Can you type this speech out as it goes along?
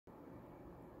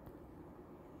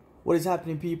What is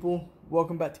happening, people?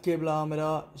 Welcome back to Cable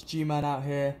Armada. It's Gman out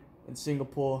here in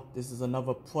Singapore. This is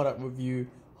another product review.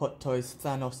 Hot Toys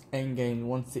Thanos Endgame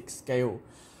 1/6 scale.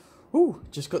 Woo!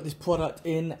 Just got this product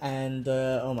in, and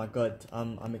oh my god,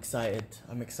 I'm excited.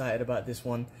 I'm excited about this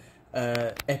one.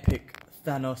 Epic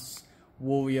Thanos,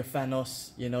 Warrior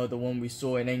Thanos. You know, the one we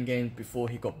saw in Endgame before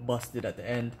he got busted at the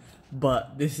end.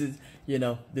 But this is,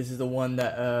 this is the one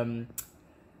that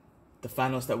the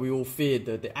Thanos that we all feared,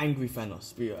 the angry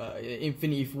Thanos.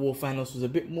 Infinity War Thanos was a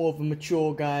bit more of a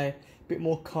mature guy, a bit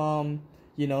more calm.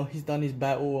 You know, he's done his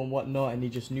battle and whatnot, and he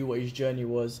just knew what his journey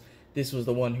was. This was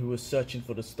the one who was searching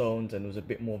for the stones and was a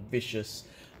bit more vicious.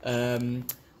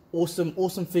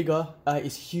 Awesome figure.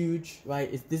 It's huge,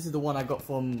 right? This is the one I got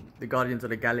from the Guardians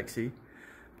of the Galaxy.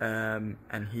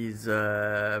 And he's,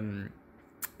 as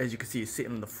you can see, he's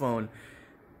sitting on the throne.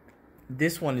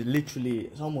 This one is literally,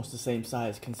 it's almost the same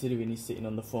size considering he's sitting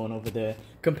on the throne over there.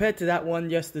 Compared to that one,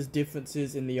 yes, there's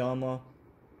differences in the armor.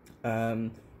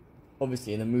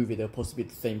 Obviously in the movie they're possibly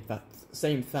the same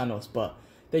Thanos, but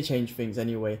they change things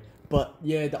anyway. But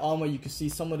yeah, the armor, you can see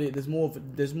some of it, there's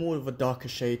more of a darker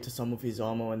shade to some of his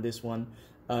armor on this one.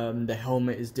 The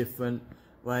helmet is different,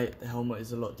 right? The helmet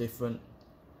is a lot different.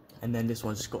 And then this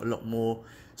one's just got a lot more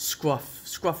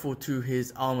scruffle to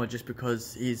his armor, just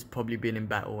because he's probably been in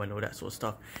battle and all that sort of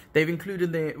stuff. They've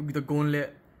included the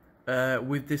gauntlet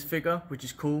with this figure, which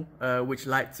is cool, which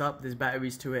lights up. There's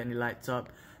batteries to it and it lights up,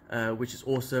 which is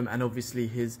awesome. And obviously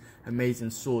his amazing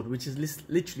sword, which is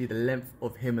literally the length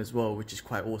of him as well, which is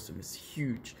quite awesome. It's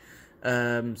huge.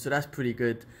 So that's pretty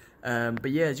good.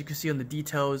 But yeah, as you can see on the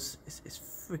details,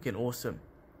 it's freaking awesome.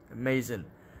 Amazing.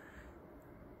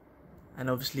 And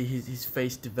obviously his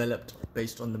face developed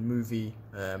based on the movie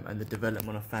and the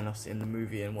development of Thanos in the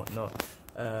movie and whatnot.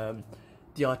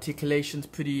 The articulation's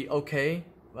pretty okay,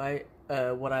 right?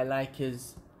 What I like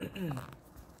is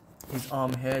his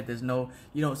arm here.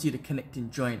 You don't see the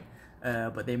connecting joint,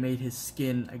 but they made his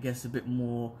skin, I guess, a bit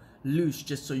more loose,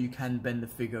 just so you can bend the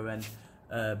figure and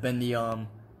bend the arm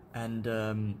and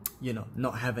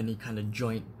not have any kind of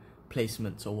joint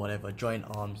placements or whatever, joint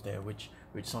arms there, which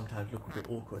sometimes look a bit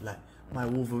awkward. Like my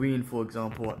Wolverine, for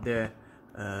example, up there,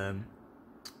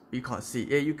 you can't see.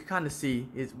 Yeah, you can kind of see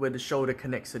is where the shoulder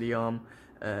connects to the arm.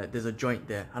 There's a joint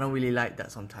there. I don't really like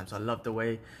that sometimes. I love the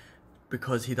way,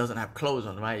 because he doesn't have clothes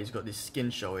on, right? He's got this skin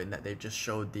showing, that they've just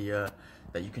showed the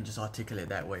that you can just articulate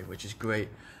that way, which is great.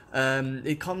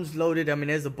 It comes loaded. I mean,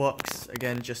 there's a box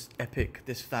again, just epic.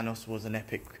 This Thanos was an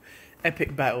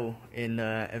epic battle in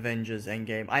Avengers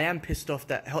Endgame. I am pissed off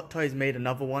that Hot Toys made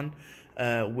another one,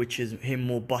 which is him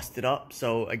more busted up.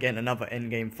 So again, another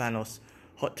Endgame Thanos.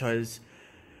 Hot Toys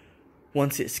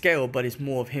wants it scaled, but it's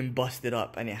more of him busted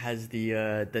up, and it has the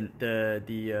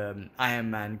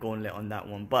Iron Man gauntlet on that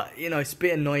one. But it's a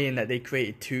bit annoying that they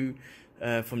created two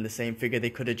from the same figure. They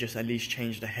could have just at least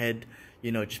changed the head,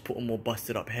 just put a more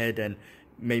busted up head, and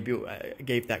maybe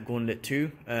gave that gauntlet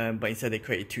too. But instead they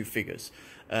created two figures.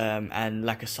 And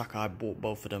like a sucker, I bought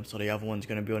both of them, so the other one's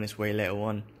going to be on its way later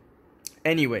on.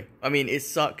 Anyway, I mean, it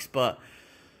sucks, but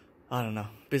I don't know.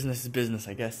 Business is business,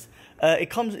 I guess.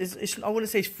 It comes. I wouldn't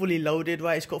say it's fully loaded,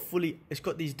 right? It's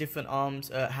got these different arms,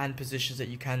 hand positions that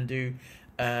you can do.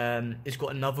 It's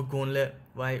got another gauntlet,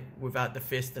 right, without the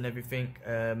fist and everything.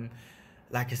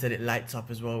 Like I said, it lights up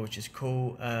as well, which is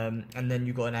cool. And then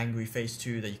you got an angry face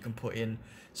too that you can put in.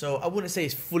 So I wouldn't say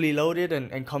it's fully loaded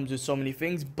and comes with so many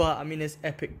things, but I mean, it's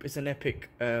epic. It's an epic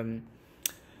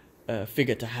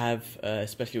figure to have,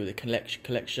 especially with the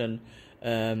collection.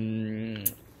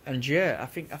 And yeah, I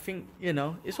think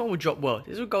this one will drop well.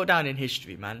 This will go down in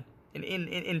history, man.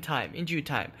 In time, in due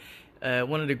time.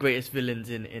 One of the greatest villains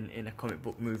in a comic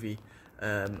book movie,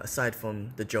 aside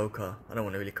from the Joker. I don't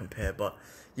want to really compare, but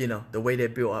the way they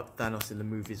built up Thanos in the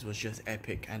movies was just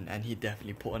epic, and he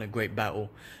definitely put on a great battle.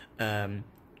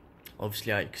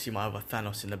 Obviously, you can see my other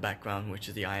Thanos in the background, which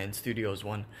is the Iron Studios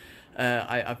one.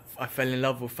 I fell in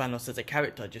love with Thanos as a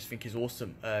character. I just think he's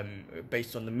awesome,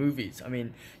 based on the movies. I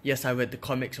mean, yes, I read the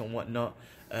comics and whatnot,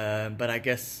 but I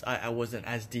guess I wasn't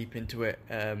as deep into it,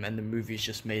 and the movies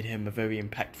just made him a very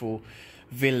impactful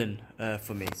villain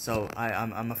for me. So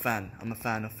I'm a fan. I'm a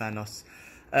fan of Thanos.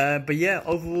 But yeah,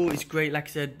 overall it's great. Like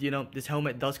I said, this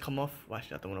helmet does come off. Well,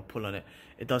 actually, I don't want to pull on it.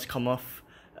 It does come off.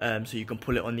 So you can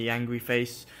pull it on the angry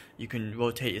face. You can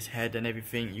rotate his head and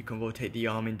everything. You can rotate the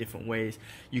arm in different ways.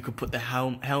 You could put the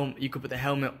You could put the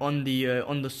helmet on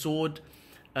the sword,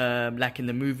 like in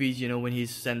the movies. When he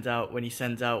sends out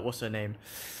what's her name?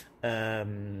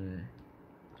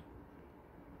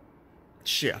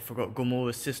 Shit, I forgot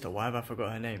Gamora's sister. Why have I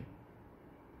forgot her name?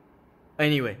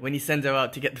 Anyway, when he sends her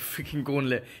out to get the freaking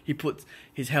gauntlet, he puts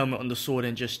his helmet on the sword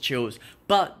and just chills.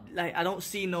 But like, I don't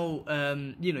see no,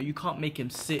 you know, you can't make him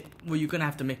sit. Well, you're gonna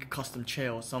have to make a custom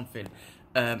chair or something.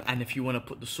 And if you want to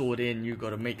put the sword in, you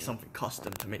got to make something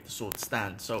custom to make the sword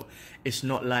stand. So it's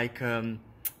not like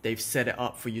they've set it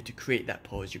up for you to create that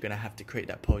pose. You're gonna have to create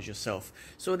that pose yourself.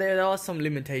 So there are some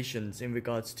limitations in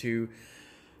regards to,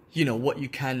 you know, what you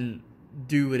can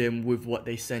do with him with what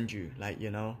they send you, like, you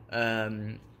know.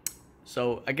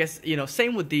 So I guess, you know,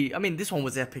 same with the, I mean, this one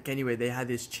was epic anyway. They had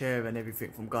his chair and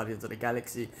everything from Guardians of the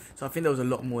Galaxy. So I think there was a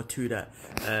lot more to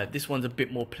that. This one's a bit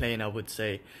more plain, I would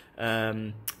say.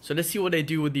 So let's see what they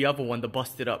do with the other one, the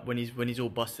busted up, when he's all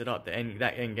busted up, that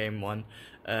end game one.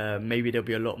 Maybe there'll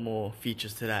be a lot more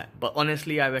features to that. But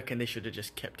honestly, I reckon they should have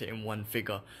just kept it in one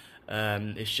figure.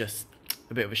 It's just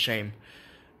a bit of a shame.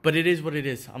 But it is what it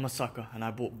is. I'm a sucker and I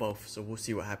bought both, so we'll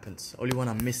see what happens. Only one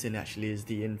I'm missing actually is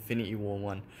the Infinity War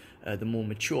one, the more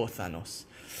mature Thanos.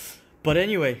 But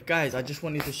anyway, guys, I just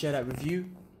wanted to share that with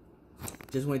you.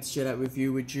 Just wanted to share that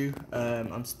review with you.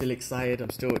 I'm still excited.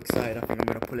 I'm still excited. I think I'm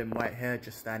going to pull him right here,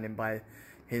 just standing by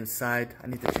his side. I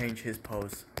need to change his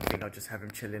pose. I think I'll just have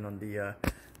him chilling on the,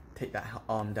 take that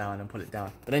arm down and pull it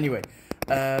down. But anyway,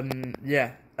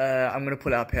 yeah, I'm going to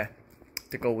pull it up here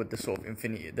to go with the sort of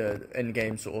the end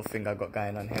game sort of thing I got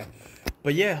going on here.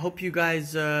 But yeah, hope you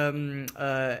guys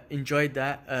enjoyed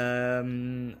that.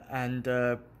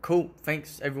 And cool.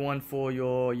 Thanks everyone for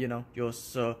your, you know, your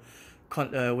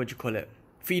what do you call it?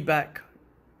 Feedback,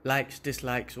 likes,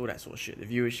 dislikes, all that sort of shit. The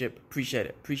viewership, appreciate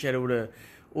it. Appreciate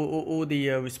all the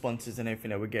responses and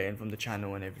everything that we're getting from the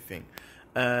channel and everything.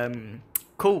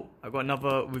 Cool. I got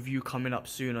another review coming up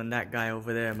soon on that guy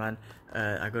over there, man.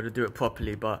 I got to do it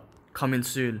properly, but coming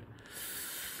soon.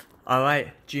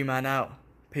 Alright, G-Man out.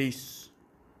 Peace.